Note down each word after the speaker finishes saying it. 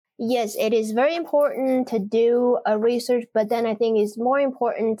Yes, it is very important to do a research, but then I think it's more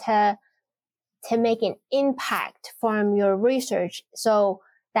important to make an impact from your research. So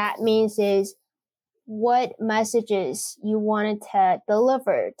that means is what messages you wanted to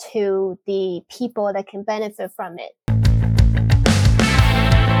deliver to the people that can benefit from it.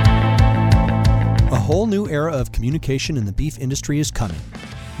 A whole new era of communication in the beef industry is coming.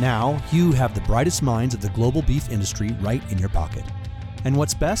 Now, you have the brightest minds of the global beef industry right in your pocket. And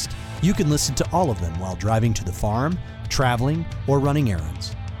what's best? You can listen to all of them while driving to the farm, traveling, or running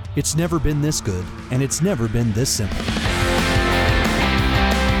errands. It's never been this good, and it's never been this simple. The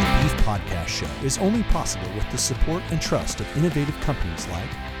Beef Podcast Show is only possible with the support and trust of innovative companies like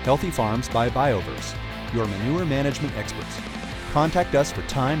Healthy Farms by BioVerse, your manure management experts. Contact us for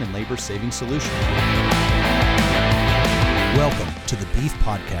time and labor-saving solutions. Welcome to the Beef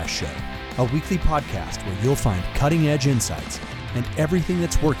Podcast Show, a weekly podcast where you'll find cutting-edge insights and everything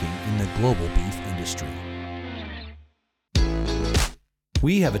that's working in the global beef industry.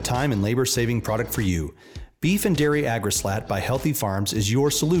 We have a time and labor-saving product for you. Beef and Dairy Agri-Slat by Healthy Farms is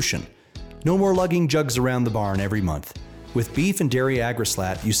your solution. No more lugging jugs around the barn every month. With Beef and Dairy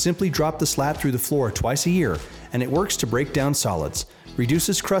Agri-Slat, you simply drop the slat through the floor twice a year, and it works to break down solids,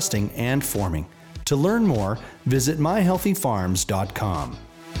 reduces crusting and forming. To learn more, visit myhealthyfarms.com.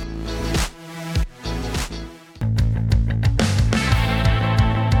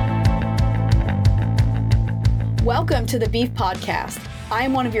 Welcome to the Beef Podcast. I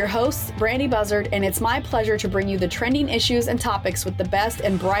am one of your hosts, Brandy Buzzard, and it's my pleasure to bring you the trending issues and topics with the best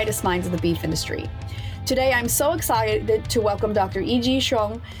and brightest minds of the beef industry. Today, I'm so excited to welcome Dr. Yijie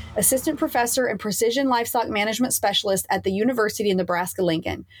Xiong, Assistant Professor and Precision Livestock Management Specialist at the University of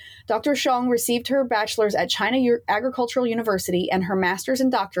Nebraska-Lincoln. Dr. Xiong received her bachelor's at China Agricultural University and her master's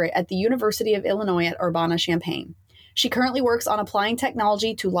and doctorate at the University of Illinois at Urbana-Champaign. She currently works on applying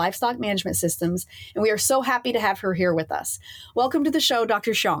technology to livestock management systems, and we are so happy to have her here with us. Welcome to the show,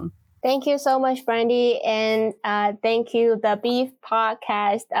 Dr. Xiong. Thank you so much, Brandy, and thank you, the Beef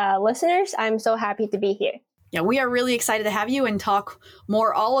Podcast listeners. I'm so happy to be here. Yeah, we are really excited to have you and talk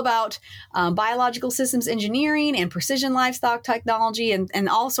more all about biological systems engineering and precision livestock technology and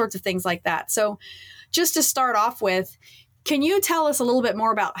all sorts of things like that. So just to start off with, can you tell us a little bit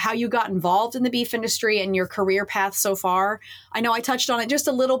more about how you got involved in the beef industry and your career path so far? I know I touched on it just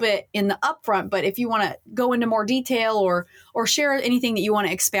a little bit in the upfront, but if you want to go into more detail or share anything that you want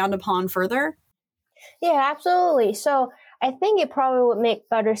to expound upon further. Yeah, absolutely. So I think it probably would make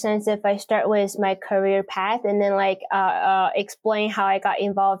better sense if I start with my career path and then explain how I got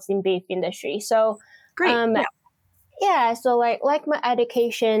involved in beef industry. So great. So like my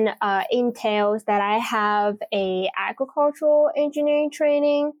education entails that I have a agricultural engineering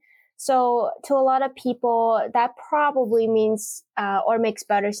training. So to a lot of people, that probably means or makes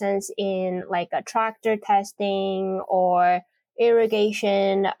better sense in like a tractor testing or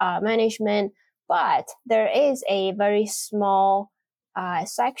irrigation management. But there is a very small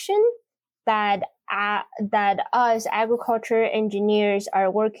section that us agriculture engineers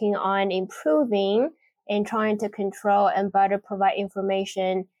are working on improving and trying to control and better provide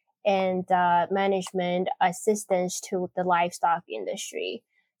information and management assistance to the livestock industry.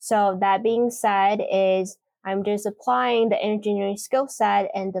 So that being said is I'm just applying the engineering skill set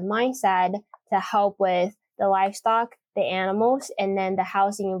and the mindset to help with the livestock, the animals, and then the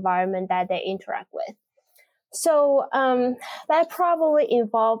housing environment that they interact with. So that probably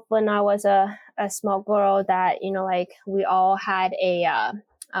involved when I was a small girl that, we all had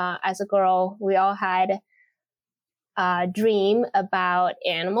as a girl, we all had a dream about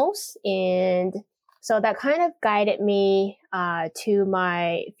animals. And so that kind of guided me to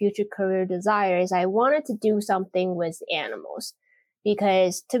my future career desires. I wanted to do something with animals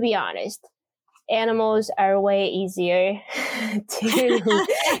because, to be honest, animals are way easier to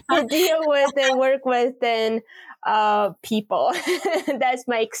deal with and work with than people. That's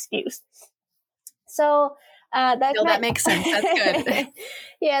my excuse. So that makes sense. That's good.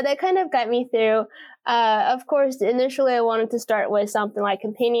 Yeah, that kind of got me through. Of course, initially I wanted to start with something like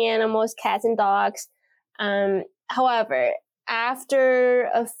companion animals, cats and dogs. However,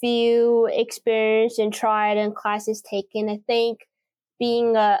 after a few experience and tried and classes taken, I think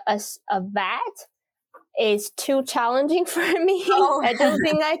being a vet is too challenging for me. Oh. I don't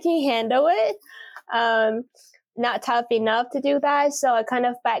think I can handle it. Not tough enough to do that. So I kind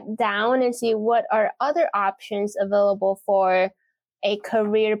of backed down and see what are other options available for a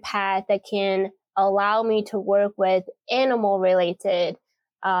career path that can allow me to work with animal related,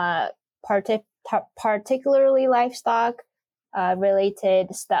 particularly livestock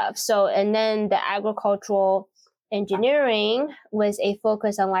related stuff. So, and then the agricultural engineering with a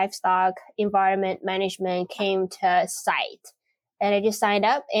focus on livestock environment management came to sight. And I just signed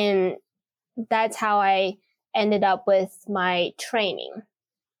up, and that's how I ended up with my training.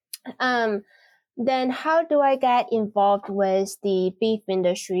 Then how do I get involved with the beef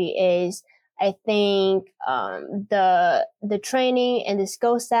industry is I think the training and the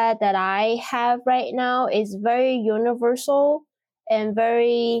skill set that I have right now is very universal and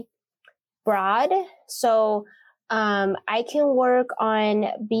very broad. So I can work on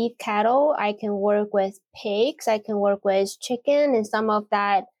beef cattle, I can work with pigs, I can work with chicken, and some of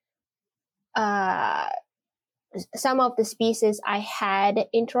the species I had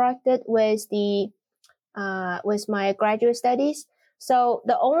interacted with with my graduate studies. So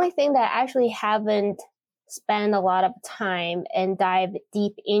the only thing that I actually haven't spent a lot of time and dive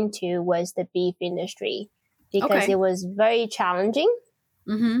deep into was the beef industry because it was very challenging.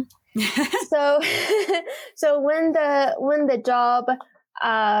 Mm-hmm. So, so when the job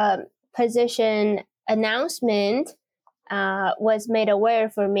position announcement was made aware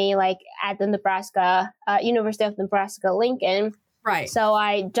for me, like at the University of Nebraska Lincoln. Right. So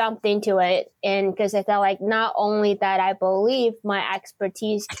I jumped into it, and because I felt like not only that I believe my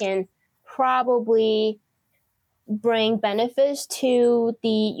expertise can probably bring benefits to the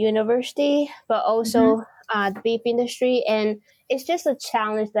university, but also the beef industry. And it's just a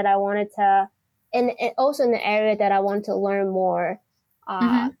challenge that I wanted to, and also in the area that I want to learn more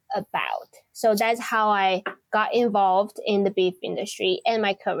about. So that's how I got involved in the beef industry and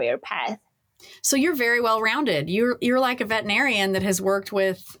my career path. So you're very well rounded. You're like a veterinarian that has worked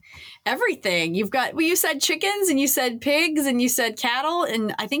with everything. You've got, well, you said chickens and you said pigs and you said cattle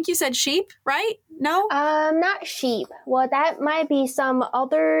and I think you said sheep, right? No? Not sheep. Well, that might be some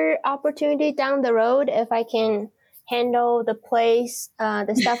other opportunity down the road if I can handle the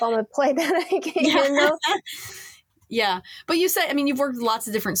stuff on my plate that I can handle. Yeah. But you said, I mean, you've worked with lots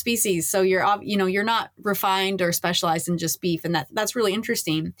of different species. So you're not refined or specialized in just beef. And that's really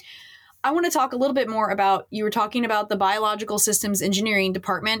interesting. I want to talk a little bit more about, you were talking about the biological systems engineering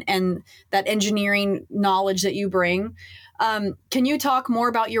department and that engineering knowledge that you bring. Can you talk more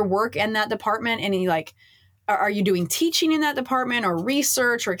about your work in that department? Any are you doing teaching in that department or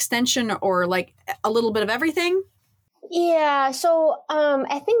research or extension or like a little bit of everything? Yeah, so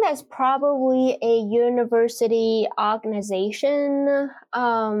I think that's probably a university organization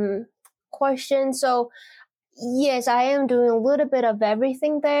question. So yes, I am doing a little bit of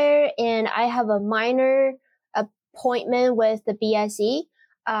everything there, and I have a minor appointment with the BSE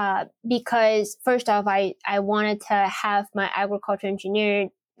because first off, I wanted to have my agriculture engineer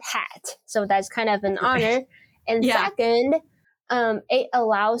hat, so that's kind of an honor. And second, it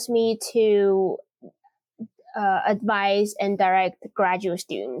allows me to advise and direct graduate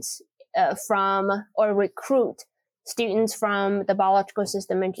students or recruit students from the biological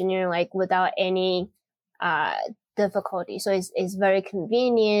system engineering like without any difficulty. So it's very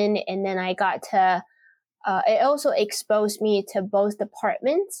convenient. And then I got to, it also exposed me to both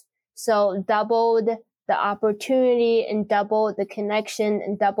departments. So doubled the opportunity and doubled the connection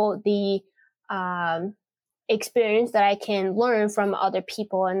and doubled the experience that I can learn from other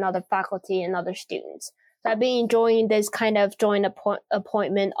people and other faculty and other students. So I've been enjoying this kind of joint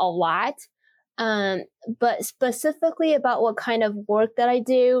appointment a lot. But specifically about what kind of work that I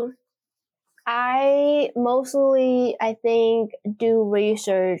do, I mostly, I think, do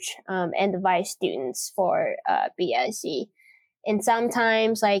research and advise students for BSc. And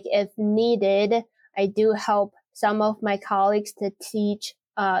sometimes, like if needed, I do help some of my colleagues to teach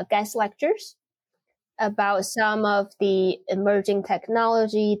guest lectures about some of the emerging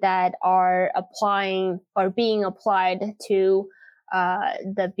technology that are applying or being applied to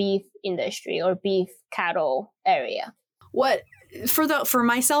the beef industry or beef cattle area. What for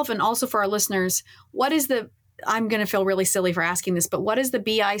myself and also for our listeners, what is I'm going to feel really silly for asking this, but what is the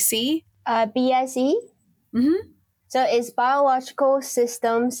BIC? BSE. Mm-hmm. So it's Biological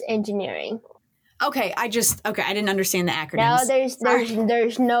Systems Engineering. Okay, I didn't understand the acronyms. No,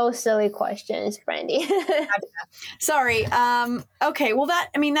 there's no silly questions, Brandy. Sorry. Okay, well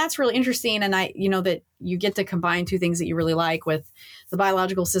that's really interesting, and that you get to combine two things that you really like with the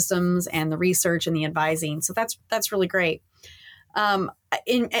biological systems and the research and the advising. So that's really great. Another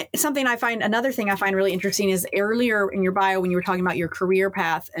thing I find really interesting is earlier in your bio when you were talking about your career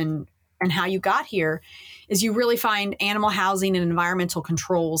path and how you got here, is you really find animal housing and environmental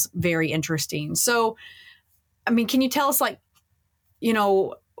controls very interesting. So, I mean, can you tell us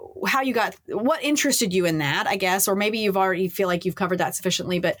how you got, what interested you in that, I guess, or maybe you've already feel like you've covered that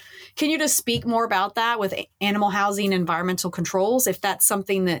sufficiently, but can you just speak more about that with animal housing, environmental controls, if that's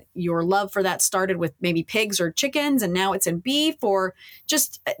something that your love for that started with maybe pigs or chickens and now it's in beef, or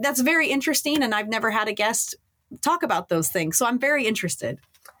just, that's very interesting. And I've never had a guest talk about those things. So I'm very interested.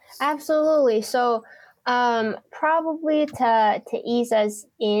 Absolutely. So probably to ease us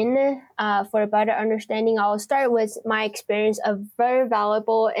in for a better understanding, I'll start with my experience, a very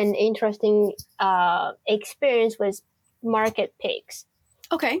valuable and interesting experience with market pigs.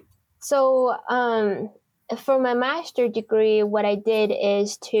 Okay. So for my master degree, what I did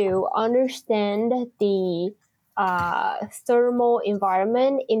is to understand the thermal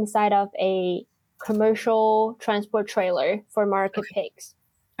environment inside of a commercial transport trailer for market pigs.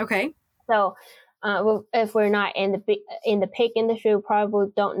 Okay. So if we're not in the pig industry, we probably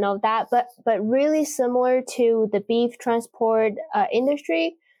don't know that, but really similar to the beef transport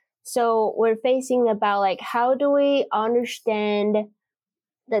industry. So we're facing about like, how do we understand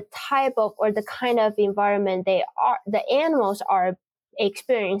the type of or the kind of environment the animals are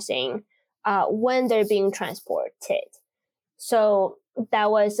experiencing when they're being transported. So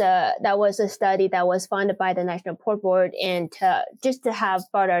that was a study that was funded by the National Pork Board, and just to have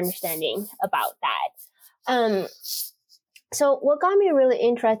better understanding about that. So what got me really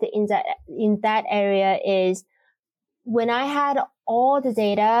interested in that area is when I had all the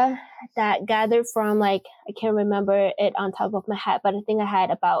data that gathered from, like, I can't remember it on top of my head, but I think I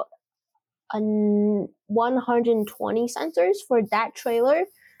had about 120 sensors for that trailer.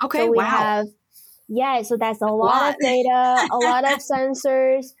 Okay. So we wow. have, so that's a lot of data, a lot of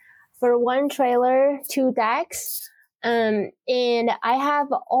sensors for one trailer, 2 decks. And I have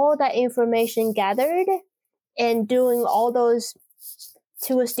all that information gathered, and doing all those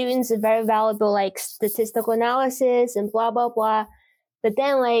to a student is very valuable, like statistical analysis and blah, blah, blah. But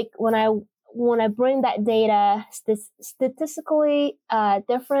then, like, when I bring that data statistically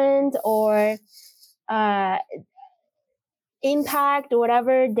different or impact or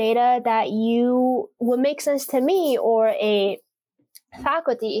whatever data that would make sense to me or a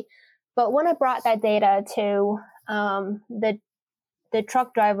faculty. But when I brought that data to the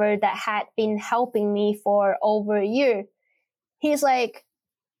truck driver that had been helping me for over a year, he's like,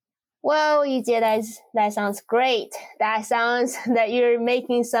 well, Yijie, that sounds great. That sounds that you're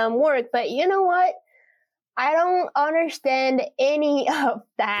making some work, but you know what? I don't understand any of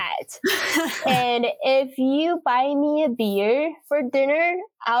that. And if you buy me a beer for dinner,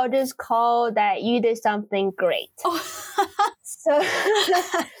 I'll just call that you did something great. So,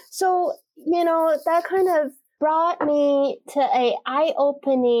 that kind of brought me to a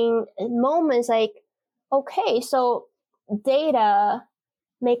eye-opening moments, like, okay, so data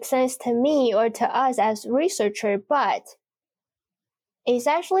makes sense to me or to us as researcher, but it's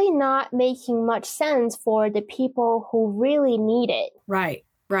actually not making much sense for the people who really need it. Right.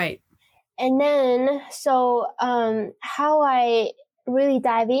 And then, so how I really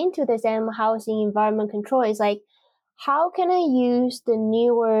dive into this animal housing environment control is like, how can I use the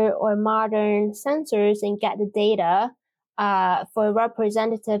newer or modern sensors and get the data for a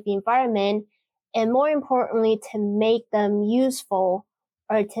representative environment, and more importantly, to make them useful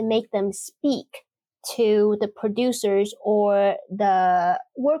or to make them speak to the producers or the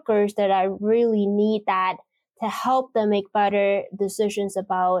workers that I really need that to help them make better decisions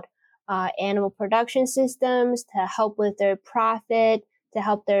about animal production systems, to help with their profit, to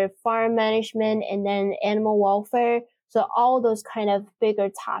help their farm management, and then animal welfare. So all those kind of bigger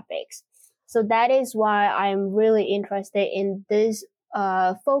topics. So that is why I'm really interested in this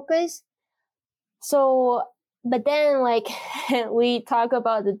focus. So, but then, like, we talk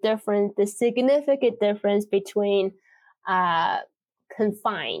about the significant difference between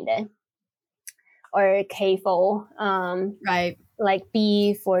confined or CAFO, Right. like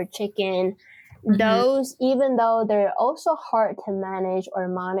beef or chicken. Mm-hmm. Those, even though they're also hard to manage or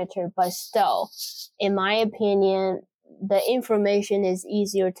monitor, but still, in my opinion, the information is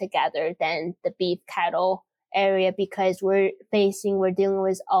easier to gather than the beef cattle area, because we're dealing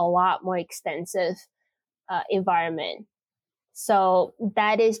with a lot more extensive environment. So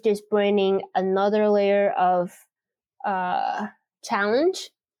that is just bringing another layer of challenge,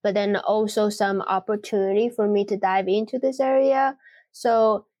 but then also some opportunity for me to dive into this area.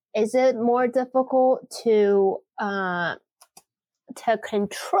 So is it more difficult to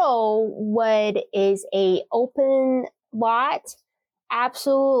control what is a open lot?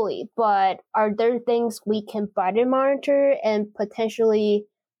 Absolutely. But are there things we can better monitor and potentially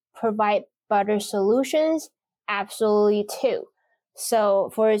provide better solutions? Absolutely too.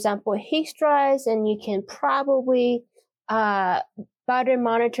 So, for example, heat stress, and you can probably better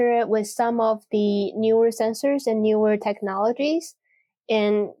monitor it with some of the newer sensors and newer technologies,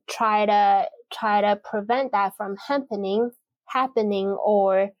 and try to prevent that from happening,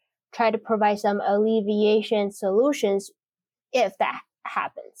 or try to provide some alleviation solutions if that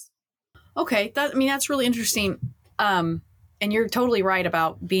happens. Okay, that's really interesting. And you're totally right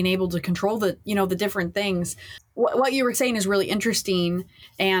about being able to control the different things. What you were saying is really interesting,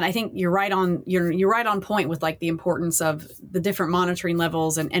 and I think you're right on point with like the importance of the different monitoring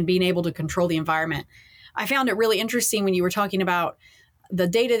levels and being able to control the environment. I found it really interesting when you were talking about the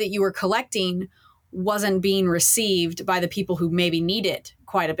data that you were collecting wasn't being received by the people who maybe need it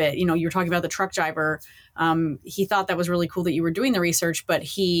quite a bit. You were talking about the truck driver. He thought that was really cool that you were doing the research, but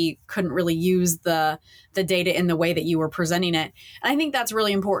he couldn't really use the data in the way that you were presenting it. And I think that's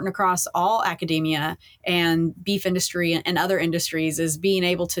really important across all academia and beef industry and other industries, is being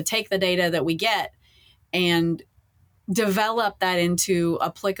able to take the data that we get and develop that into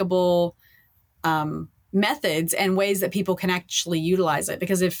applicable methods and ways that people can actually utilize it.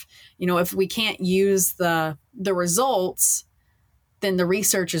 Because if we can't use the results, then the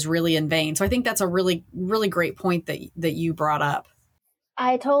research is really in vain. So I think that's a really, really great point that you brought up.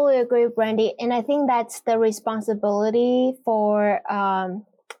 I totally agree, Brandy. And I think that's the responsibility for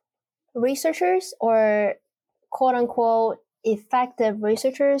researchers, or quote unquote effective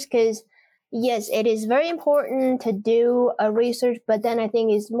researchers, because yes, it is very important to do a research, but then I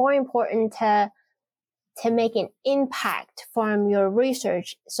think it's more important to make an impact from your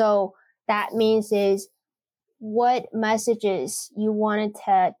research. So that means is what messages you wanted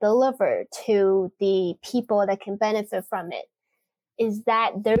to deliver to the people that can benefit from it. Is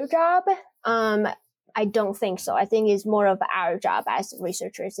that their job? I don't think so. I think it's more of our job as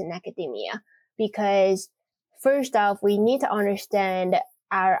researchers in academia, because first off, we need to understand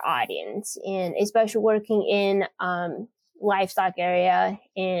our audience, and especially working in livestock area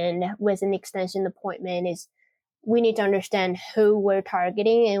and with an extension appointment, is we need to understand who we're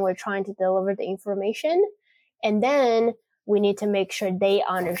targeting and we're trying to deliver the information. And then we need to make sure they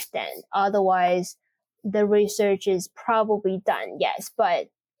understand. Otherwise, the research is probably done, yes, but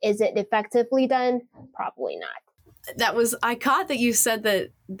is it effectively done? Probably not. I caught that you said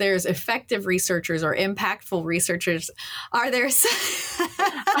that there's effective researchers or impactful researchers. Are there some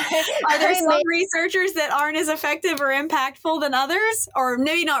researchers that aren't as effective or impactful than others? Or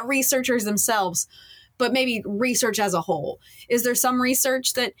maybe not researchers themselves, but maybe research as a whole. Is there some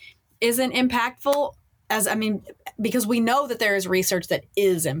research that isn't impactful? Because we know that there is research that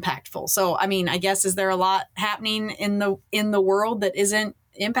is impactful. So, I guess, is there a lot happening in the world that isn't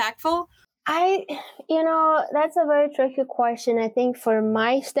impactful? That's a very tricky question. I think for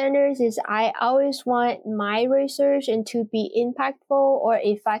my standards is I always want my research and to be impactful or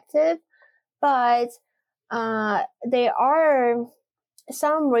effective, but there are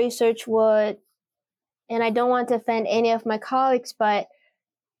some research would, and I don't want to offend any of my colleagues, but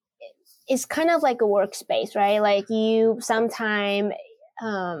it's kind of like a workspace, right? Like you sometime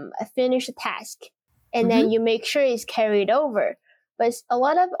finish a task and then you make sure it's carried over. But a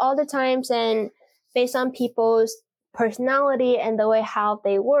lot of all the times, and based on people's personality and the way how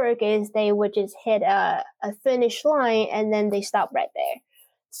they work, is they would just hit a finish line and then they stop right there.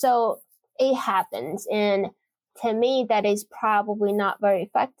 So it happens. And to me, that is probably not very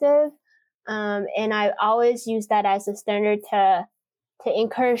effective. And I always use that as a standard to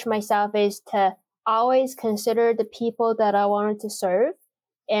encourage myself, is to always consider the people that I wanted to serve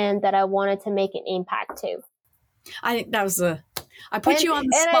and that I wanted to make an impact to. I think that was I put you on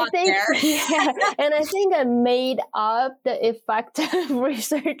the spot there. Yeah, and I think I made up the effective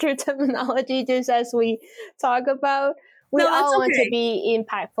researcher terminology just as we talk about. We all want to be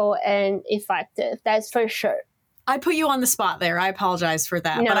impactful and effective. That's for sure. I put you on the spot there. I apologize for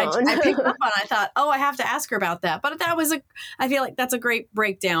that. But I picked up on it. I thought, I have to ask her about that. But I feel like that's a great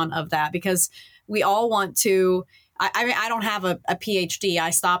breakdown of that, because we all want to, I don't have a PhD. I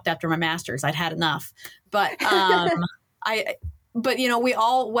stopped after my master's. I'd had enough. But we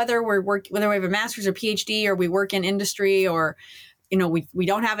all, whether we have a master's or PhD, or we work in industry, or we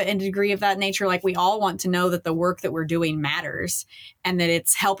don't have a degree of that nature, like we all want to know that the work that we're doing matters and that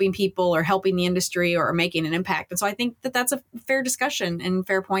it's helping people or helping the industry or making an impact. And so I think that that's a fair discussion and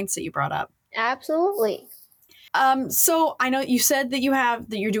fair points that you brought up. Absolutely. So I know you said that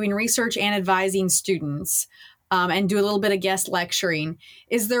you're doing research and advising students, and do a little bit of guest lecturing.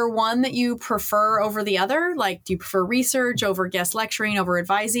 Is there one that you prefer over the other? Like, do you prefer research over guest lecturing, over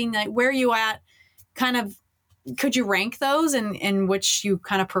advising? Like, where are you at? Kind of, could you rank those in which you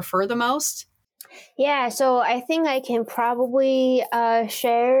kind of prefer the most? Yeah, so I think I can probably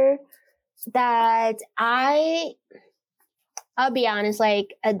share that I I'll be honest,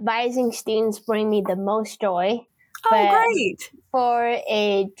 like advising students bring me the most joy. Oh, But great. for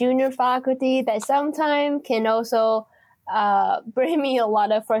a junior faculty, that sometimes can also bring me a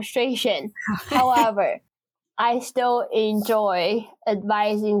lot of frustration. However, I still enjoy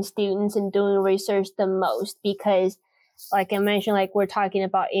advising students and doing research the most because, like I mentioned, like we're talking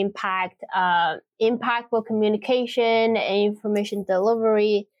about impactful communication and information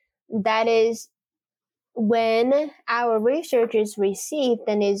delivery. That is when our research is received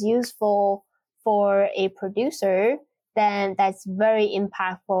and is useful for a producer, then that's very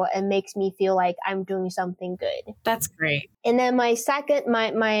impactful and makes me feel like I'm doing something good. That's great. And then my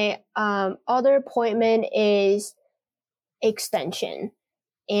other appointment is extension.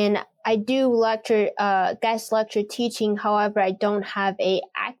 And I do guest lecture teaching. However, I don't have a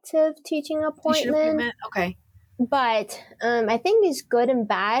active teaching appointment. Okay. But I think it's good and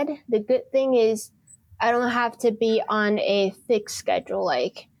bad. The good thing is I don't have to be on a fixed schedule.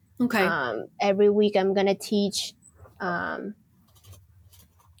 Like every week I'm going to teach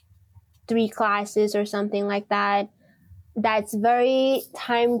 3 classes or something like that. That's very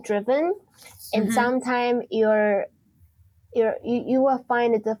time driven. And sometimes you will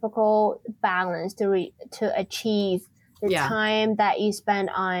find a difficult balance to achieve the time that you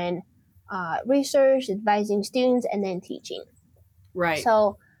spend on research, advising students, and then teaching. Right.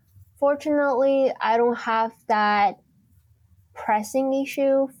 So fortunately, I don't have that pressing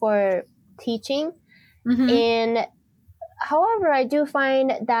issue for teaching. And however, I do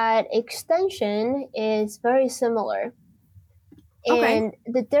find that extension is very similar. And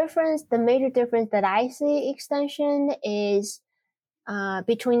the major difference that I see extension is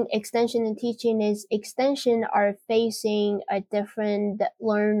between extension and teaching is extension are facing a different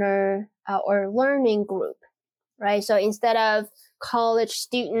learner or learning group, right? So instead of college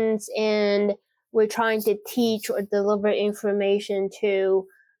students and we're trying to teach or deliver information to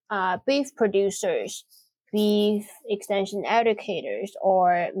beef producers, beef extension educators,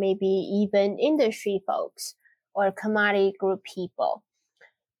 or maybe even industry folks or commodity group people.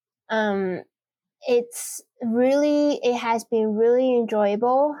 It has been really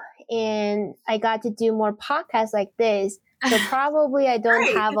enjoyable, and I got to do more podcasts like this. So probably I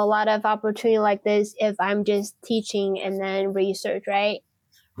don't have a lot of opportunity like this if I'm just teaching and then research, right?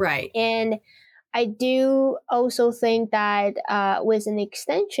 Right. And I do also think that with an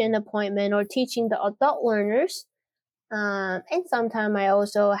extension appointment or teaching the adult learners, and sometimes I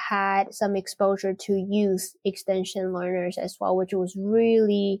also had some exposure to youth extension learners as well, which was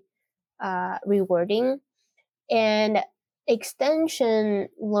really rewarding. And extension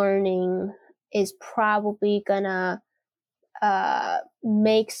learning is probably gonna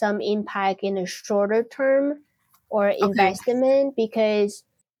make some impact in the shorter term or investment because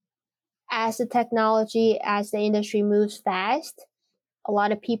as the industry moves fast, a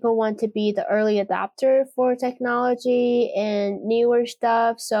lot of people want to be the early adopter for technology and newer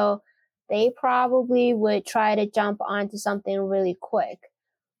stuff. So they probably would try to jump onto something really quick.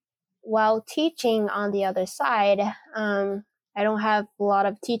 While teaching on the other side, I don't have a lot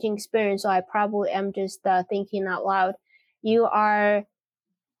of teaching experience, so I probably am just thinking out loud. You are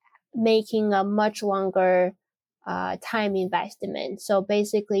making a much longer time investment. So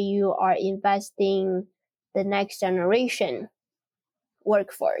basically, you are investing the next generation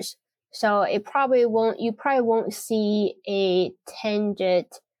workforce. So you probably won't see a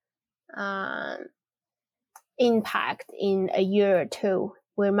tangent impact in a year or two.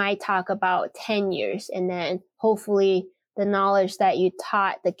 We might talk about 10 years, and then hopefully the knowledge that you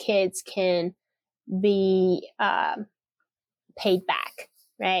taught the kids can be paid back,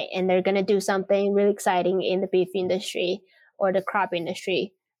 right? And they're going to do something really exciting in the beef industry or the crop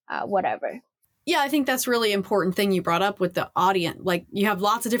industry, whatever. Yeah, I think that's really important thing you brought up with the audience. Like you have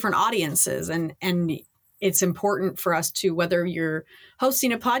lots of different audiences and it's important for us to, whether you're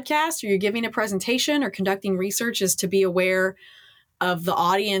hosting a podcast or you're giving a presentation or conducting research, is to be aware of the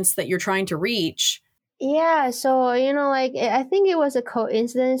audience that you're trying to reach. Yeah. So, like, I think it was a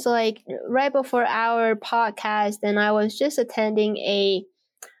coincidence, like right before our podcast, and I was just attending a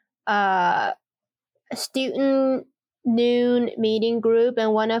student noon meeting group,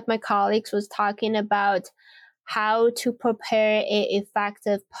 and one of my colleagues was talking about how to prepare an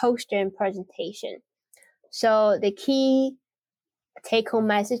effective poster and presentation. So the key take-home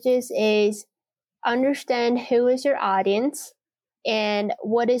messages is understand who is your audience and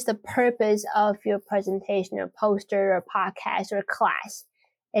what is the purpose of your presentation or poster or podcast or class.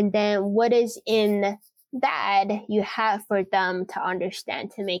 And then what is in that you have for them to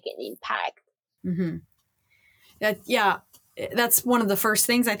understand to make an impact. Mm-hmm. That's one of the first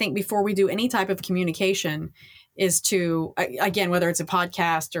things I think before we do any type of communication is to, again, whether it's a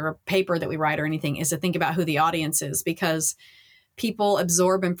podcast or a paper that we write or anything, is to think about who the audience is, because people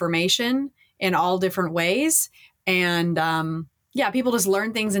absorb information in all different ways. And people just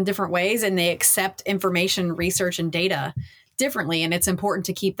learn things in different ways, and they accept information, research, and data differently. And it's important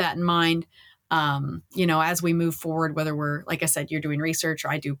to keep that in mind, as we move forward, whether we're, like I said, you're doing research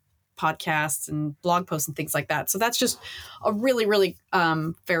or I do podcasts and blog posts and things like that. So that's just a really, really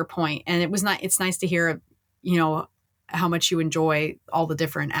fair point. And it's nice to hear, how much you enjoy all the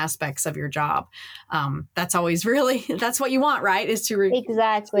different aspects of your job. That's always really, that's what you want, right? Is to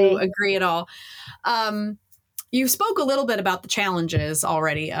exactly to agree at all. You spoke a little bit about the challenges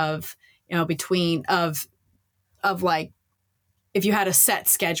already of, of like, if you had a set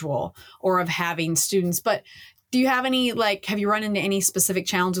schedule or of having students, but do you have any, have you run into any specific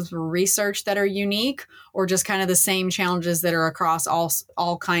challenges with research that are unique, or just kind of the same challenges that are across all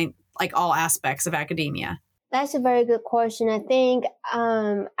aspects of academia? That's a very good question. I think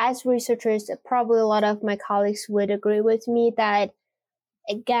as researchers, probably a lot of my colleagues would agree with me that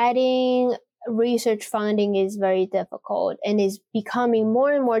getting research funding is very difficult and is becoming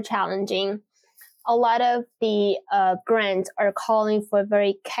more and more challenging. A lot of the grants are calling for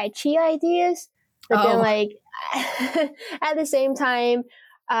very catchy ideas, but then at the same time,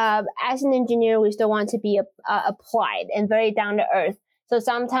 as an engineer, we still want to be applied and very down to earth. So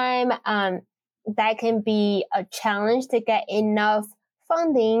sometimes that can be a challenge to get enough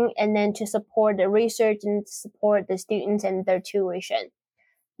funding and then to support the research and support the students and their tuition.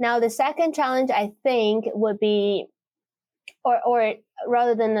 Now, the second challenge I think would be, or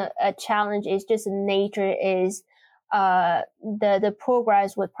rather than a challenge, is just nature, is the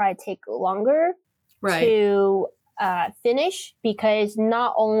progress would probably take longer to finish, because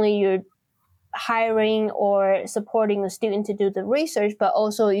not only you're hiring or supporting a student to do the research, but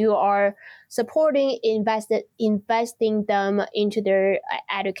also you are supporting, investing them into their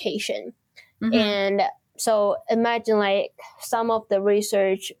education. Mm-hmm. And so imagine some of the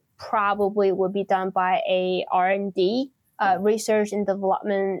research probably would be done by a R&D, research and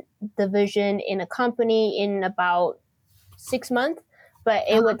development division in a company in about 6 months, but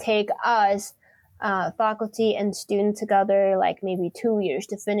it would take us, faculty and students together, maybe 2 years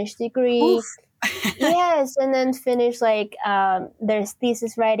to finish degree. Yes, and then finish there's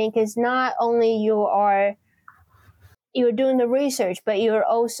thesis writing, because not only you're doing the research, but you're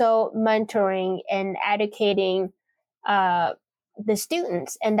also mentoring and educating the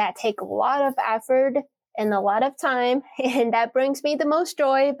students, and that take a lot of effort and a lot of time, and that brings me the most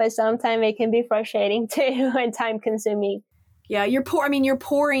joy, but sometimes it can be frustrating too and time consuming. Yeah, you're pouring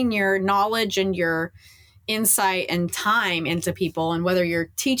your knowledge and your insight and time into people, and whether you're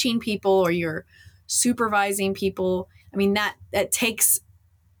teaching people or you're supervising people, that takes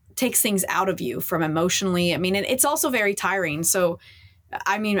things out of you from emotionally. And it's also very tiring. So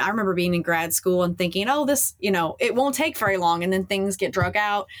I remember being in grad school and thinking, this, it won't take very long. And then things get drug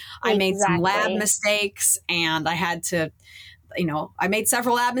out. Exactly. I made some lab mistakes, and I had to, I made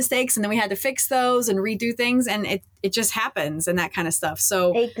several lab mistakes, and then we had to fix those and redo things. And it just happens, and that kind of stuff.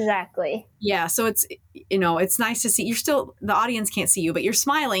 So exactly. Yeah. So it's, it's nice to see the audience can't see you, but you're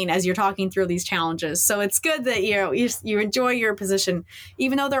smiling as you're talking through these challenges. So it's good that, you enjoy your position,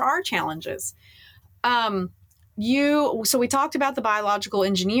 even though there are challenges. So we talked about the biological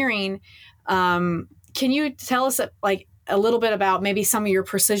engineering. Can you tell us a little bit about maybe some of your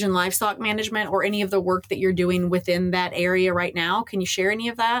precision livestock management or any of the work that you're doing within that area right now? Can you share any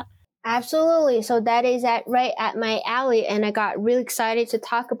of that? Absolutely. So that is right at my alley, and I got really excited to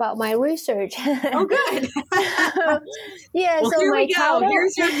talk about my research. Oh, good. Yeah. Well, so here my we go. title...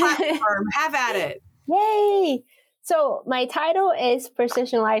 Here's your platform. Have at it. Yay. So my title is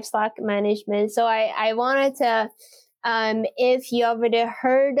Precision Livestock Management. So I wanted to, if you already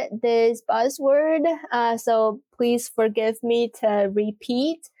heard this buzzword, so please forgive me to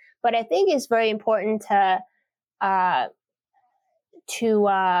repeat, but I think it's very important to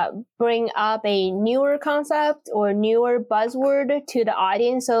bring up a newer concept or newer buzzword to the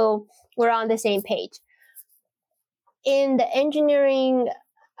audience, so we're on the same page. In the engineering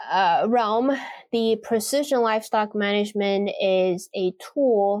realm, the precision livestock management is a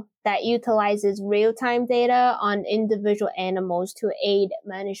tool that utilizes real-time data on individual animals to aid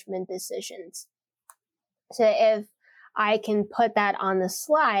management decisions. So if I can put that on the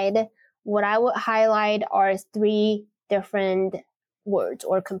slide, what I would highlight are 3 different words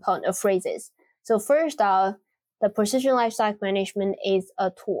or component of phrases. So first off, the precision livestock management is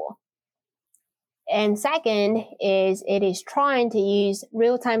a tool. And second is it is trying to use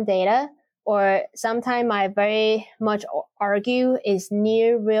real-time data, or sometimes I very much argue is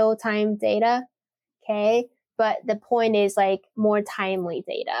near real-time data. Okay. but the point is like more timely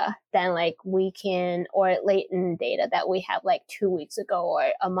data than like weekend or latent data that we have like 2 weeks ago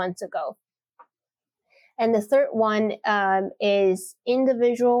or a month ago. And the third one is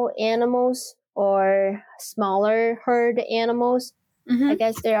individual animals or smaller herd animals. I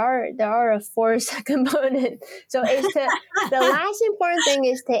guess there are a fourth component. So it's the last important thing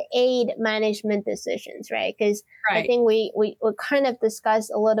is to aid management decisions, right? Because I think we kind of discussed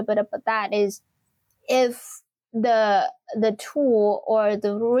a little bit about that is if the tool or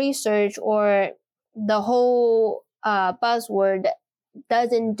the research or the whole buzzword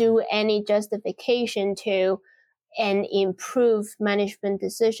doesn't do any justification to and improve management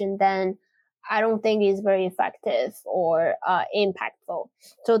decision, then I don't think it's very effective or impactful.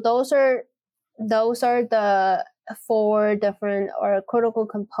 So those are the 4 different or critical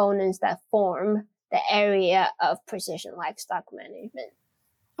components that form the area of precision livestock management.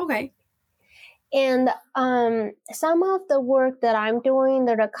 Okay. And some of the work that I'm doing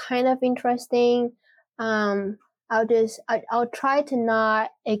that are kind of interesting, I'll try to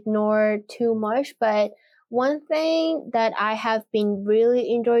not ignore too much, but one thing that I have been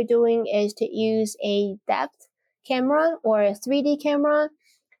really enjoy doing is to use a depth camera or a 3D camera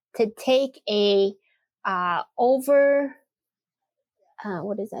to take a what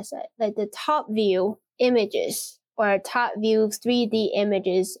does that say? Like the top view images or top view 3D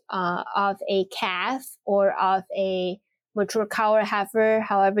images of a calf or of a mature cow or heifer,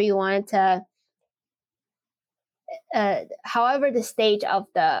 however you want to, however the stage of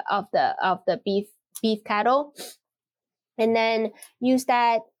the beef cattle, and then use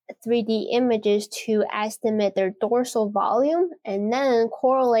that 3D images to estimate their dorsal volume and then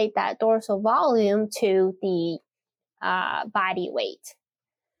correlate that dorsal volume to the body weight.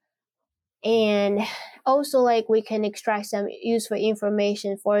 And also like we can extract some useful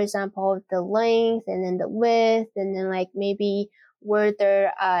information, for example, the length and then the width and then like maybe where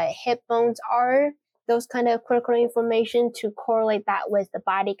their hip bones are, those kind of critical information to correlate that with the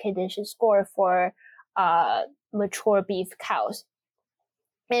body condition score for mature beef cows.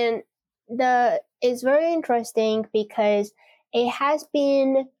 And it's very interesting because it has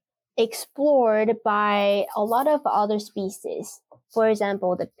been explored by a lot of other species. For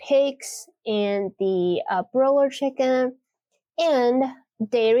example, the pigs and the broiler chicken and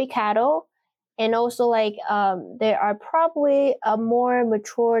dairy cattle. And also like there are probably a more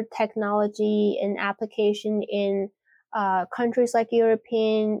mature technology and application in countries like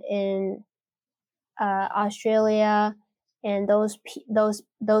European and Australia and those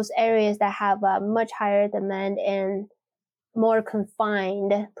areas that have a much higher demand and more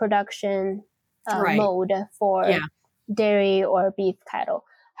confined production mode for dairy or beef cattle.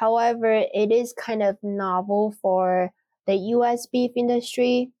 However, it is kind of novel for the U.S. beef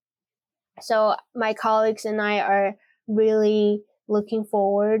industry. So my colleagues and I are really looking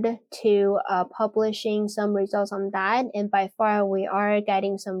forward to publishing some results on that. And by far, we are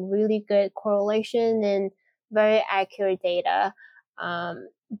getting some really good correlation and very accurate data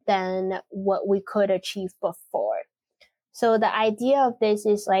than what we could achieve before. So the idea of this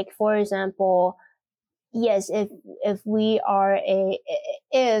is like, for example, yes, if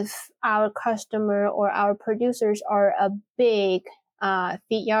our customer or our producers are a big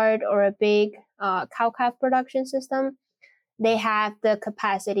feed yard or a big cow-calf production system, they have the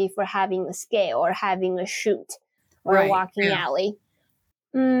capacity for having a scale or having a chute or a walking alley.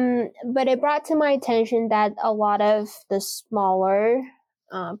 But it brought to my attention that a lot of the smaller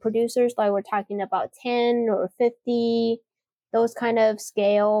producers, like we're talking about 10 or 50, those kind of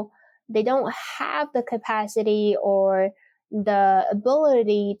scale, they don't have the capacity or the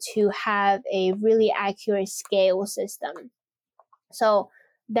ability to have a really accurate scale system. So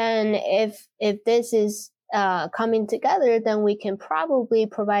then if this is coming together, then we can probably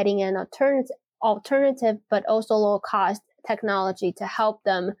providing an alternative, but also low cost technology to help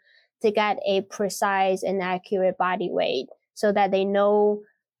them to get a precise and accurate body weight so that they know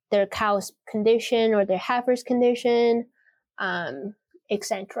their cow's condition or their heifer's condition,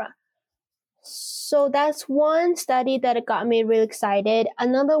 etc. So that's one study that got me really excited.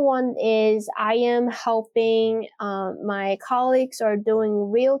 Another one is I am helping my colleagues are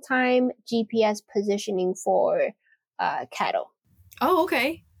doing real-time GPS positioning for cattle. Oh,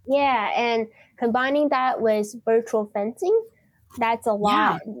 okay. Yeah, and combining that with virtual fencing, that's a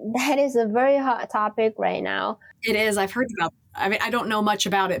lot. Yeah. That is a very hot topic right now. It is. I've heard about it. I mean, I don't know much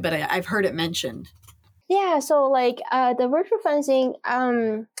about it, but I've heard it mentioned. Yeah, so like the virtual fencing,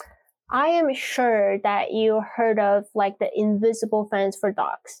 I am sure that you heard of like the invisible fence for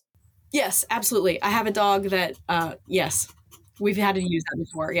dogs. Yes, absolutely. I have a dog that, yes. We've had to use that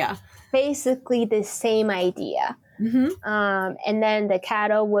before. Yeah. Basically the same idea. Mm-hmm. And then the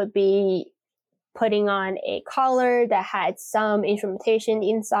cattle would be putting on a collar that had some instrumentation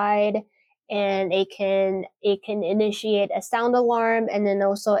inside, and it can initiate a sound alarm, and then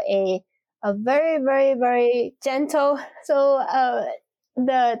also a very, very, very gentle. So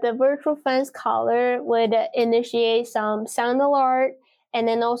the virtual fence collar would initiate some sound alert, and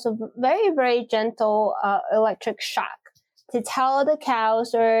then also very, very gentle electric shock to tell the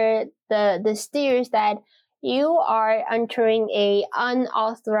cows or the steers that you are entering a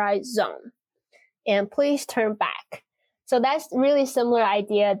unauthorized zone and please turn back. So that's really similar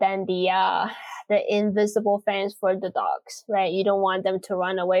idea than the invisible fence for the dogs, right? You don't want them to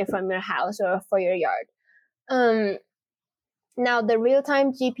run away from your house or for your yard. Now the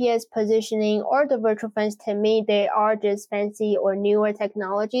real-time GPS positioning or the virtual fence, to me, they are just fancy or newer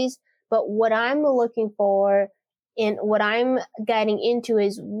technologies. But what I'm looking for and what I'm getting into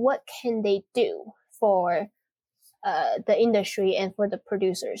is what can they do for the industry and for the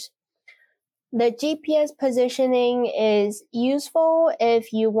producers. The GPS positioning is useful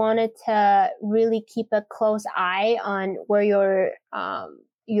if you wanted to really keep a close eye on where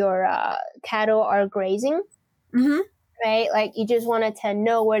your cattle are grazing. Mm-hmm. Right? Like you just wanted to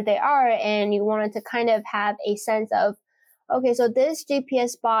know where they are, and you wanted to kind of have a sense of, okay, so this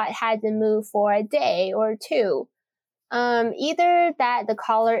GPS spot hasn't moved for a day or two. Either that the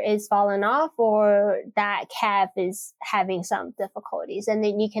collar is falling off or that calf is having some difficulties. And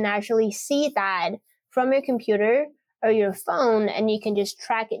then you can actually see that from your computer or your phone, and you can just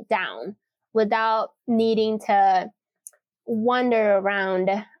track it down without needing to wander around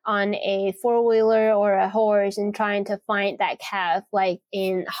on a four-wheeler or a horse and trying to find that calf like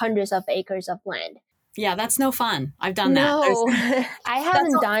in hundreds of acres of land. Yeah, that's no fun. I've done that. No, I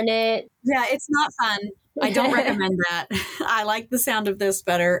haven't done it. Yeah, it's not fun. I don't recommend that. I like the sound of this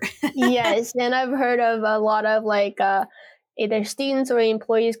better. Yes, and I've heard of a lot of like either students or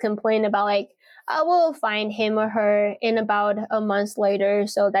employees complain about like, I will find him or her in about a month later,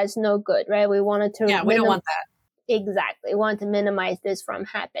 so that's no good, right? We wanted to we don't want that. Exactly. We want to minimize this from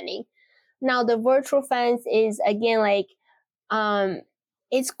happening. Now the virtual fence is again like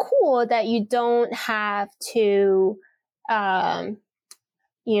it's cool that you don't have to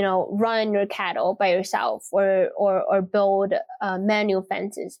run your cattle by yourself or build manual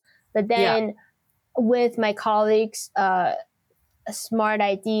fences. But then with my colleagues, smart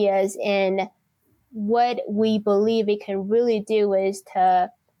ideas and what we believe it can really do is to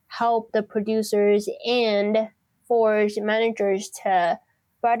help the producers and forage managers to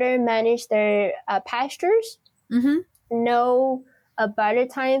better manage their pastures, know a better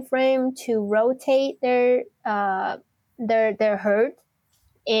time frame to rotate their herd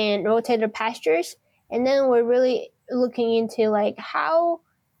and rotate their pastures. And then we're really looking into like how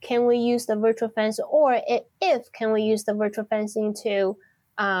can we use the virtual fence, or if can we use the virtual fencing to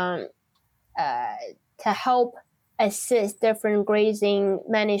help assist different grazing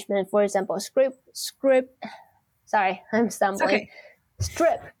management. For example, strip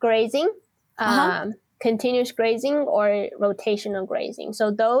grazing, continuous grazing, or rotational grazing. So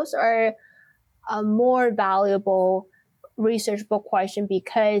those are a more valuable researchable question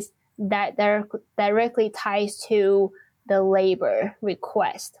because that directly ties to the labor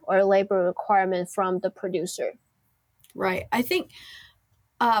request or labor requirement from the producer. Right. I think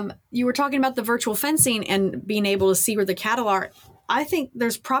you were talking about the virtual fencing and being able to see where the cattle are. I think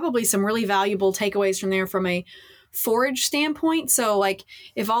there's probably some really valuable takeaways from there from a forage standpoint. So like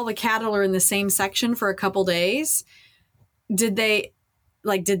if all the cattle are in the same section for a couple days, it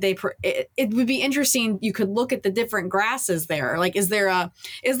would be interesting. You could look at the different grasses there. Like, is there a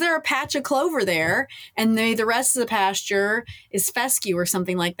patch of clover there and the rest of the pasture is fescue or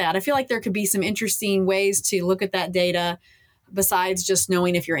something like that? I feel like there could be some interesting ways to look at that data besides just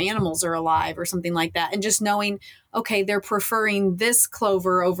knowing if your animals are alive or something like that. And just knowing, okay, they're preferring this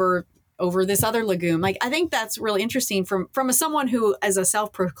clover over this other legume. Like, I think that's really interesting from someone who, as a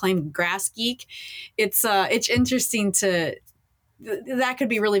self-proclaimed grass geek, it's interesting that could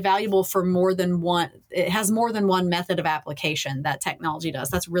be really valuable for more than one. It has more than one method of application that technology does.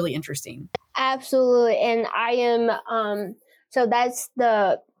 That's really interesting. Absolutely. And I am, so that's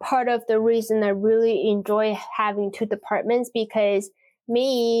the part of the reason I really enjoy having two departments, because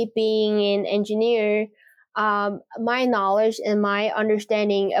me being an engineer, my knowledge and my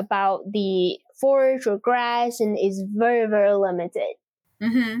understanding about the forage or grass is very, very limited.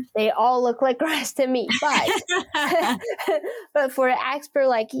 Mm-hmm. They all look like grass to me, but for an expert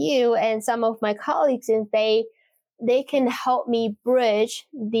like you and some of my colleagues, and they can help me bridge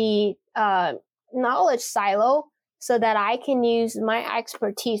the knowledge silo so that I can use my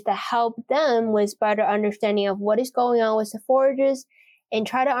expertise to help them with better understanding of what is going on with the forages and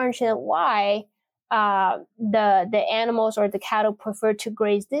try to understand why the animals or the cattle prefer to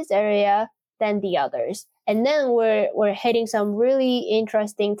graze this area than the others. And then we're hitting some really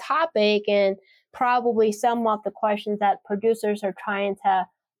interesting topic and probably some of the questions that producers are trying to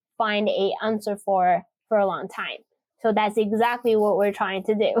find a answer for a long time. So that's exactly what we're trying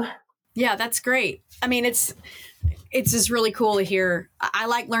to do. Yeah, that's great. I mean, it's just really cool to hear. I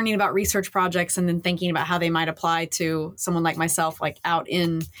like learning about research projects and then thinking about how they might apply to someone like myself, like out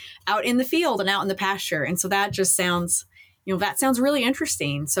in the field and out in the pasture. And so that just sounds, that sounds really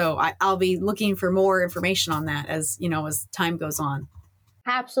interesting. So I'll be looking for more information on that as time goes on.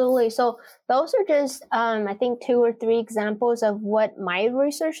 Absolutely. So those are just, I think 2 or 3 examples of what my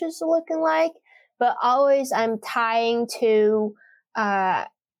research is looking like. But always I'm tying to,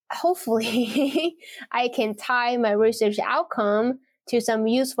 hopefully I can tie my research outcome to some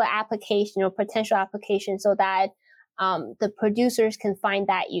useful application or potential application so that the producers can find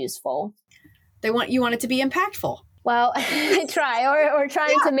that useful. You want it to be impactful. Well, I try or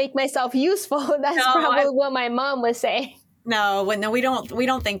trying to make myself useful. That's probably what my mom would say. No, we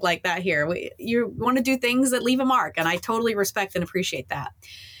don't think like that here. You want to do things that leave a mark, and I totally respect and appreciate that.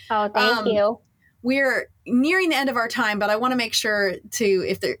 Oh, thank you. We're nearing the end of our time, but I want to make sure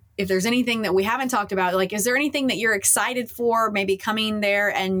to, if there's anything that we haven't talked about, like, is there anything that you're excited for maybe coming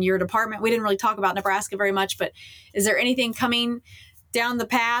there and your department? We didn't really talk about Nebraska very much, but is there anything coming down the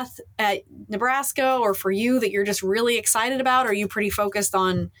path at Nebraska or for you that you're just really excited about? Or are you pretty focused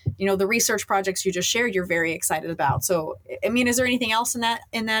on, the research projects you just shared, you're very excited about? So, I mean, is there anything else in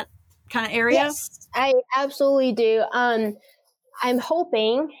that kind of area? Yes, I absolutely do. I'm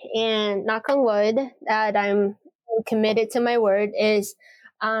hoping, and knock on wood, that I'm committed to my word, is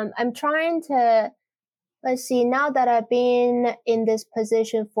I'm trying to, let's see, now that I've been in this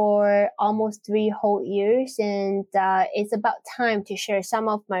position for almost 3 whole years, and it's about time to share some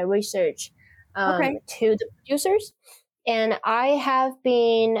of my research to the producers. And I have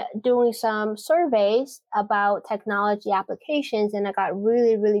been doing some surveys about technology applications, and I got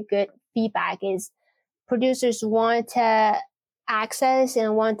really, really good feedback is producers want to access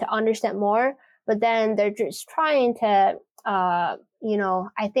and want to understand more, but then they're just trying to, I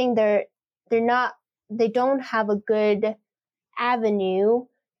think they don't have a good avenue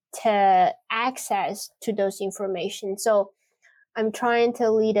to access to those information. So I'm trying to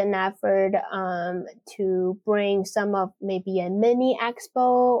lead an effort to bring some of maybe a mini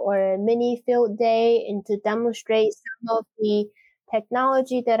expo or a mini field day and to demonstrate some of the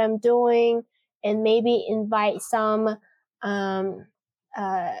technology that I'm doing and maybe invite some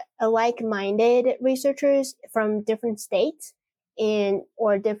like-minded researchers from different states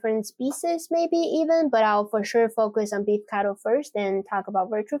or different species maybe even, but I'll for sure focus on beef cattle first and talk about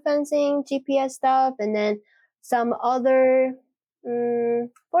virtual fencing, GPS stuff, and then some other,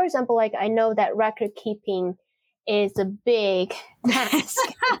 for example, like I know that record keeping is a big task.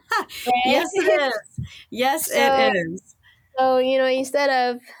 Right? Yes, it is. Yes, it is. So,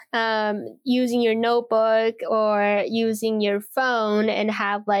 instead of using your notebook or using your phone and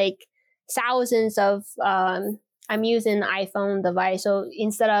have like thousands of, I'm using an iPhone device. So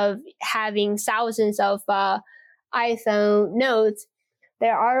instead of having thousands of iPhone notes,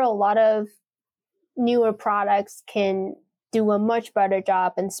 there are a lot of newer products can do a much better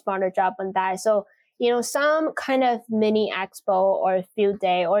job and smarter job on that. So, some kind of mini expo or field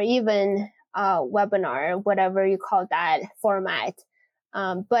day or even webinar, whatever you call that format.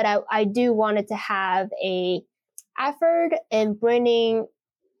 But I do wanted to have a effort in bringing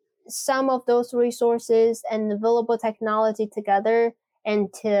some of those resources and available technology together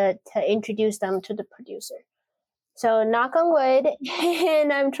and to introduce them to the producer. So knock on wood,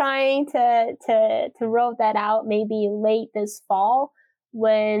 and I'm trying to roll that out maybe late this fall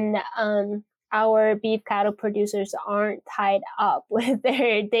when our beef cattle producers aren't tied up with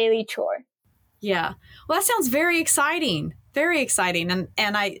their daily chore. Yeah. Well, that sounds very exciting. Very exciting.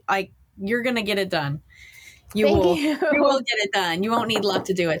 And I you're going to get it done. You will get it done. You won't need luck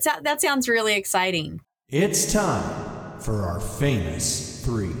to do it. So that sounds really exciting. It's time for our famous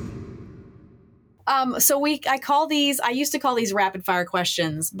 3. So I used to call these rapid fire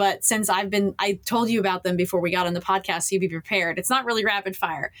questions, but since I told you about them before we got on the podcast, so you'd be prepared. It's not really rapid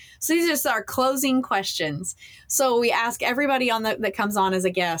fire. So these are just our closing questions. So we ask everybody that comes on as a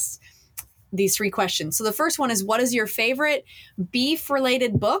guest these 3 questions. So the first one is, what is your favorite beef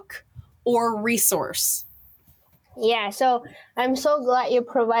related book or resource? Yeah, so I'm so glad you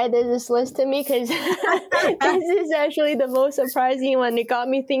provided this list to me because this is actually the most surprising one. It got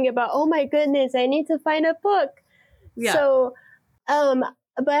me thinking about, oh my goodness, I need to find a book. Yeah. So,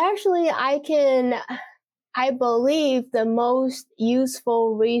 but actually I believe the most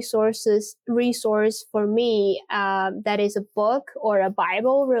useful resource for me, that is a book or a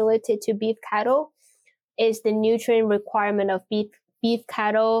Bible related to beef cattle, is the nutrient requirement of beef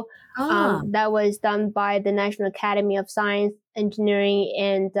cattle. Ah. That was done by the National Academy of Science, Engineering,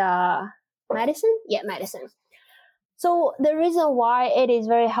 and Medicine. Yeah, medicine. So the reason why it is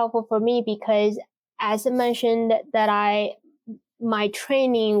very helpful for me, because as I mentioned that my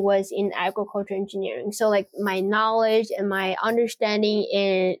training was in agriculture engineering. So like my knowledge and my understanding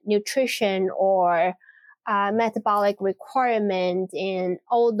in nutrition or metabolic requirement and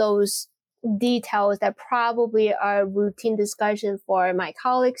all those details that probably are routine discussion for my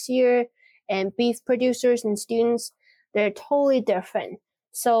colleagues here and beef producers and students, they're totally different.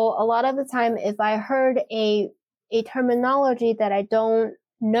 So a lot of the time, if I heard a terminology that I don't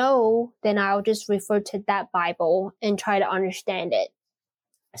know, then I'll just refer to that Bible and try to understand it.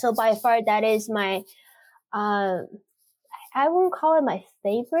 So by far, that is my, I won't call it my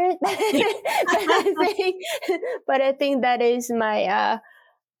favorite, but I think that is my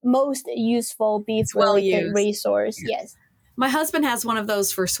most useful beef related resource. Yeah. Yes. My husband has one of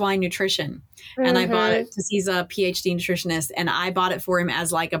those for swine nutrition, and I bought it because he's a PhD nutritionist, and I bought it for him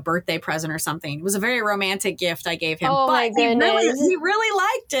as like a birthday present or something. It was a very romantic gift I gave him, Oh but my goodness. he really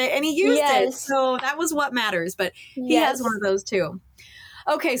liked it and he used it. So that was what matters, but he has one of those too.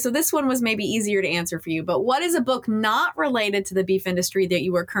 Okay, so this one was maybe easier to answer for you, but what is a book not related to the beef industry that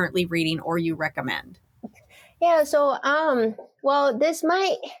you are currently reading or you recommend? Yeah, so well,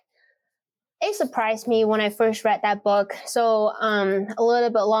 it surprised me when I first read that book. So a little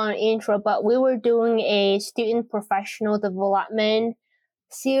bit long intro, but we were doing a student professional development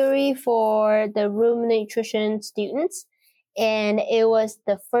series for the ruminant nutrition students. And it was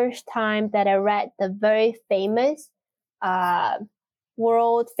the first time that I read the very famous,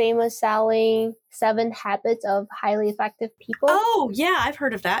 world famous selling 7 Habits of Highly Effective People. Oh, yeah, I've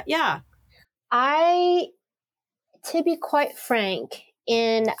heard of that. Yeah. To be quite frank,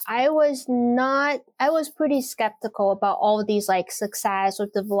 and I was pretty skeptical about all these like success or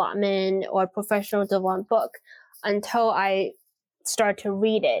development or professional development book until I start to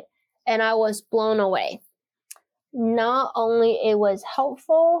read it, and I was blown away. Not only it was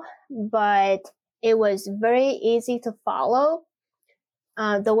helpful, but it was very easy to follow,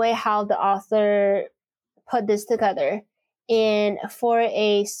 the way how the author put this together. And for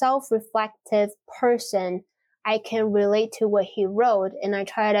a self-reflective person, I can relate to what he wrote, and I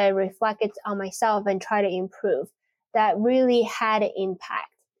try to reflect it on myself and try to improve. That really had an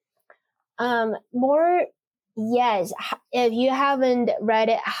impact. Yes, if you haven't read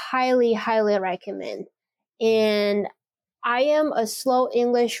it, highly, highly recommend. And I am a slow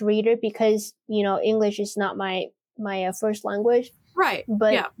English reader because, English is not my first language. Right.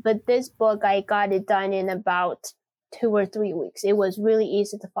 But this book, I got it done in about 2 or 3 weeks. It was really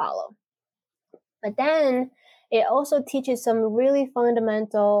easy to follow. But then it also teaches some really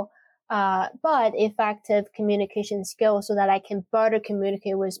fundamental, but effective communication skills so that I can better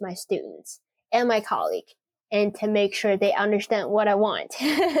communicate with my students and my colleague and to make sure they understand what I want.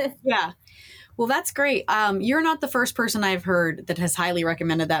 Yeah. Well, that's great. You're not the first person I've heard that has highly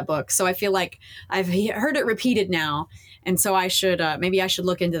recommended that book. So I feel like I've heard it repeated now. And so I should, maybe I should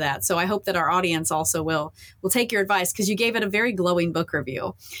look into that. So I hope that our audience also will take your advice because you gave it a very glowing book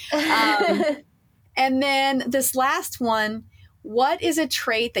review. And then this last one, what is a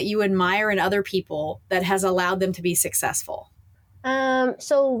trait that you admire in other people that has allowed them to be successful?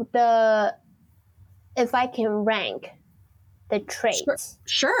 So if I can rank the traits,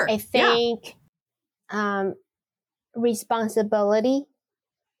 sure. I think, responsibility.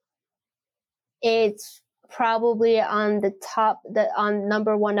 It's probably on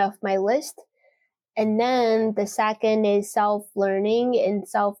number 1 of my list. And then the second is self-learning and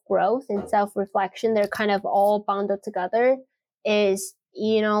self-growth and self-reflection. They're kind of all bundled together. Is,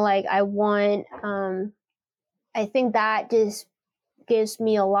 I think that just gives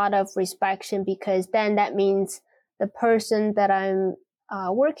me a lot of respect, because then that means the person that I'm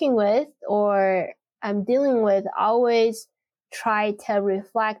working with or I'm dealing with always try to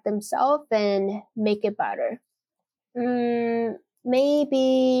reflect themselves and make it better.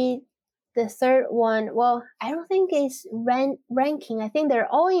 Maybe the third one, well, I don't think it's ranking. I think they're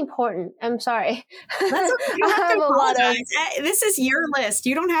all important. I'm sorry. That's okay. You don't have to apologize. This is your list.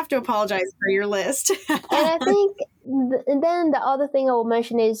 You don't have to apologize for your list. And I think then the other thing I will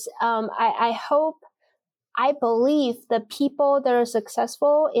mention is I believe the people that are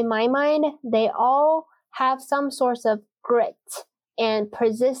successful, in my mind, they all have some sort of grit and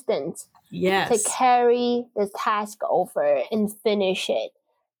persistence Yes. to carry the task over and finish it.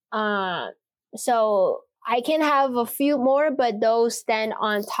 So I can have a few more, but those stand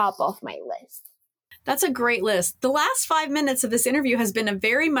on top of my list. That's a great list. The last 5 minutes of this interview has been a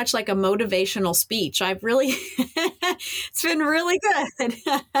very much like a motivational speech. I've really, it's been really good.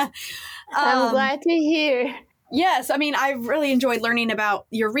 I'm glad to hear. Yes. I mean, I've really enjoyed learning about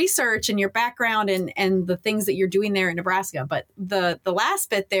your research and your background and the things that you're doing there in Nebraska. But the last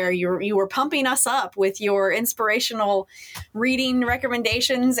bit there, you were pumping us up with your inspirational reading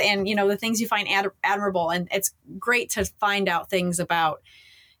recommendations and, you know, the things you find admirable. And it's great to find out things about,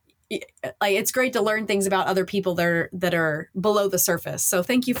 like, it's great to learn things about other people that are below the surface. So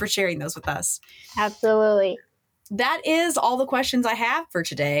thank you for sharing those with us. Absolutely. That is all the questions I have for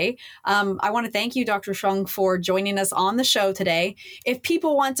today. I want to thank you, Dr. Xiong, for joining us on the show today. If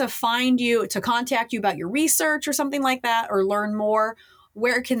people want to find you, to contact you about your research or something like that, or learn more,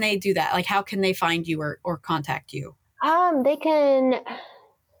 where can they do that? Like, how can they find you or contact you? They can,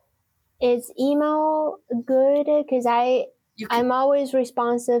 is email good? Because I'm always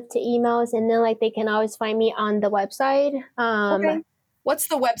responsive to emails, and then like they can always find me on the website. Okay. What's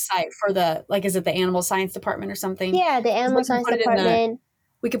the website for is it the Animal Science Department or something? Yeah, the Animal Science Department.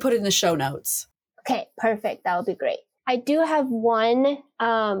 We could put it in the show notes. Okay, perfect. That would be great. I do have one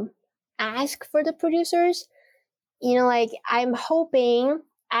ask for the producers. You know, like I'm hoping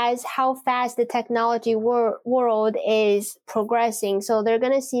as how fast the technology world is progressing. So they're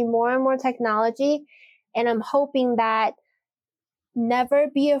going to see more and more technology. And I'm hoping that never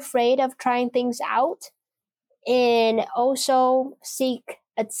be afraid of trying things out. And also seek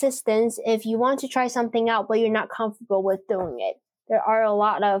assistance if you want to try something out, but you're not comfortable with doing it. There are a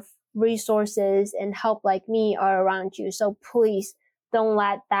lot of resources and help like me are around you. So please don't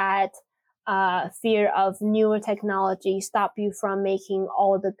let that fear of newer technology stop you from making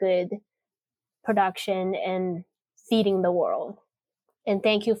all the good production and feeding the world. And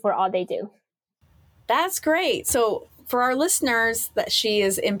thank you for all they do. That's great. So for our listeners, that she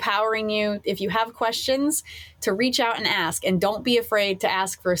is empowering you, if you have questions, to reach out and ask, and don't be afraid to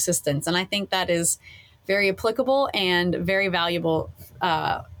ask for assistance. And I think that is very applicable and very valuable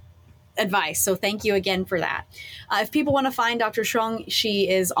advice. So thank you again for that. If people want to find Dr. Xiong, she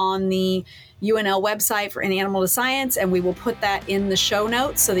is on the UNL website for Animal to Science, and we will put that in the show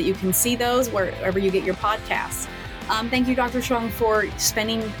notes so that you can see those wherever you get your podcasts. Thank you, Dr. Xiong, for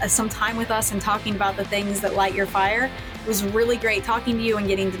spending some time with us and talking about the things that light your fire. It was really great talking to you and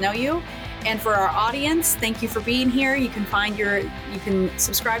getting to know you. And for our audience, thank you for being here. You can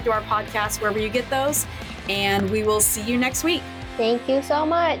subscribe to our podcast wherever you get those, and we will see you next week. Thank you so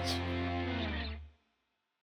much.